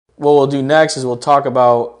what we'll do next is we'll talk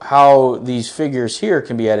about how these figures here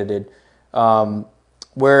can be edited.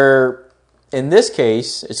 Where in this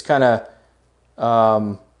case, it's kind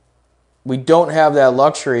of, we don't have that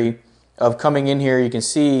luxury of coming in here. You can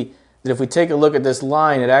see that if we take a look at this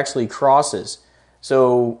line, it actually crosses.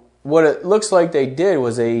 So what it looks like they did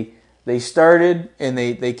was they started and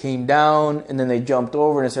they came down and then they jumped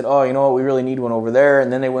over and said, oh, you know what, we really need one over there.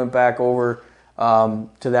 And then they went back over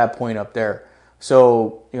to that point up there.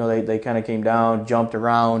 So, you know, they kind of came down, jumped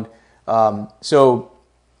around. So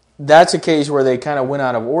that's a case where they kind of went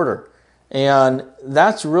out of order. And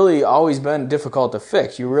that's really always been difficult to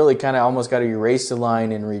fix. You really kind of almost got to erase the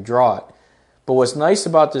line and redraw it. But what's nice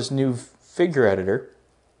about this new figure editor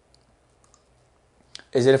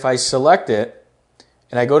is that if I select it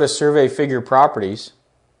and I go to Survey Figure Properties,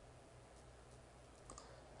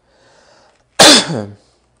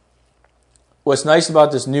 what's nice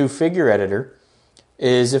about this new figure editor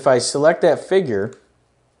is if I select that figure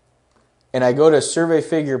and I go to Survey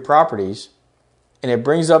Figure Properties and it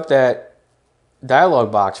brings up that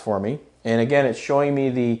dialog box for me, and again it's showing me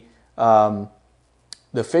the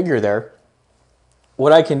figure there,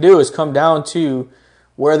 what I can do is come down to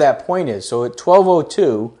where that point is. So at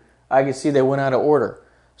 1202 I can see they went out of order.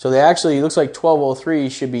 So they actually, it looks like 1203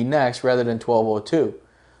 should be next rather than 1202.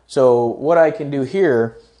 So what I can do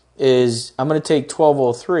here is I'm going to take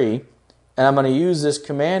 1203 and I'm going to use this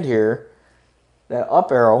command here, that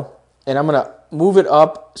up arrow, and I'm going to move it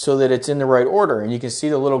up so that it's in the right order. And you can see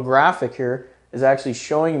the little graphic here is actually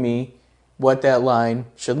showing me what that line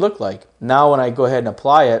should look like. Now when I go ahead and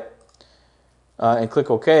apply it and click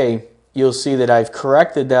OK, you'll see that I've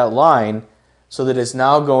corrected that line so that it's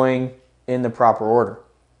now going in the proper order.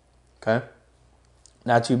 Okay,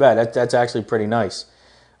 not too bad. That's actually pretty nice.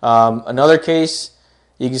 Another case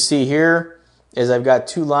you can see here is I've got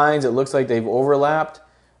two lines. It looks like they've overlapped.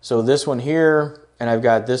 So this one here and I've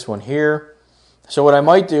got this one here. So what I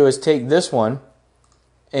might do is take this one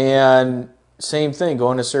and same thing,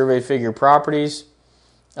 go into Survey Figure Properties.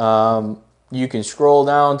 You can scroll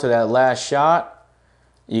down to that last shot.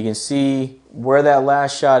 You can see where that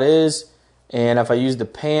last shot is. And if I use the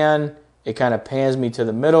pan, it kind of pans me to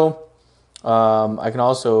the middle. I can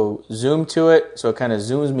also zoom to it, so it kind of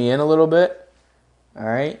zooms me in a little bit. All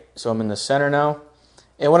right, so I'm in the center now.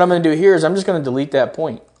 And what I'm going to do here is I'm just going to delete that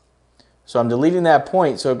point. So I'm deleting that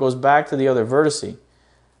point so it goes back to the other vertice.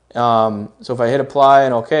 So if I hit apply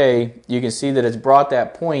and OK, you can see that it's brought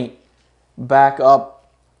that point back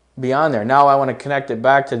up beyond there. Now I want to connect it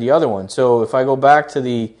back to the other one. So if I go back to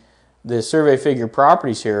the Survey Figure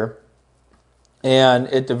Properties here, and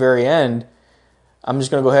at the very end, I'm just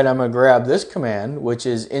going to go ahead and I'm going to grab this command, which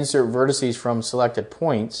is insert vertices from selected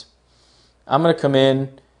points. I'm going to come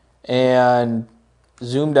in and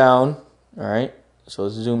zoom down. All right, so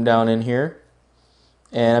zoom down in here.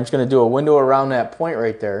 And I'm just going to do a window around that point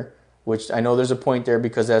right there, which I know there's a point there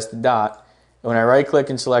because that's the dot. And when I right click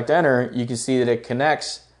and select enter, you can see that it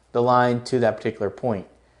connects the line to that particular point.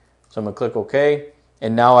 So I'm going to click OK,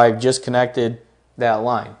 and now I've just connected that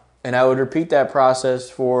line. And I would repeat that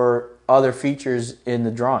process for other features in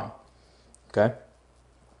the drawing. Okay.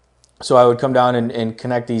 So I would come down and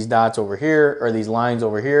connect these dots over here, or these lines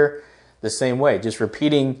over here, the same way. Just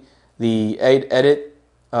repeating the edit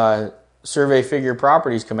Survey Figure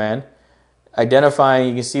Properties command, identifying,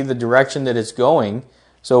 you can see the direction that it's going.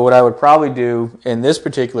 So what I would probably do in this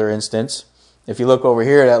particular instance, if you look over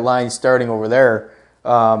here, that line's starting over there.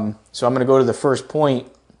 So I'm going to go to the first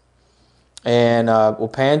point, and we'll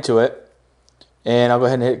pan to it, and I'll go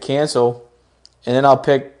ahead and hit cancel, and then I'll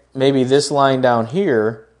pick maybe this line down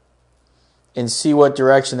here and see what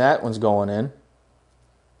direction that one's going in.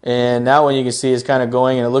 And that one you can see is kind of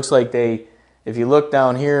going, and it looks like they, if you look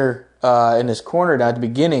down here in this corner down at the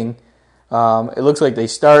beginning, it looks like they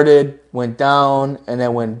started, went down, and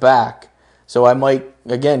then went back. So I might,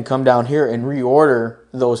 again, come down here and reorder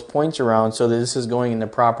those points around so that this is going in the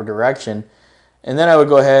proper direction. And then I would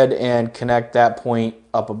go ahead and connect that point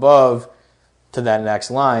up above to that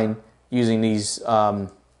next line using these,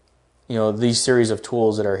 these series of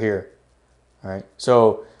tools that are here. All right,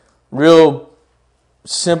 so real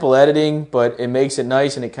simple editing, but it makes it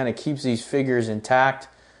nice and it kind of keeps these figures intact.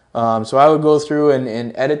 So I would go through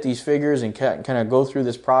and edit these figures and kind of go through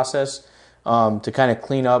this process to kind of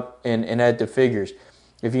clean up and edit the figures.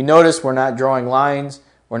 If you notice, we're not drawing lines,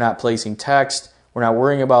 we're not placing text, we're not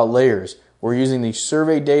worrying about layers. We're using the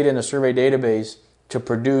survey data in a survey database to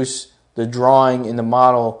produce the drawing in the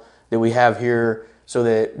model that we have here so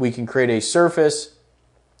that we can create a surface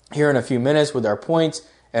here in a few minutes with our points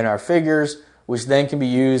and our figures, which then can be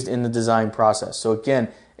used in the design process. So again,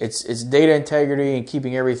 it's data integrity and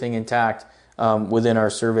keeping everything intact within our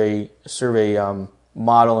survey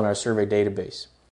model and our survey database.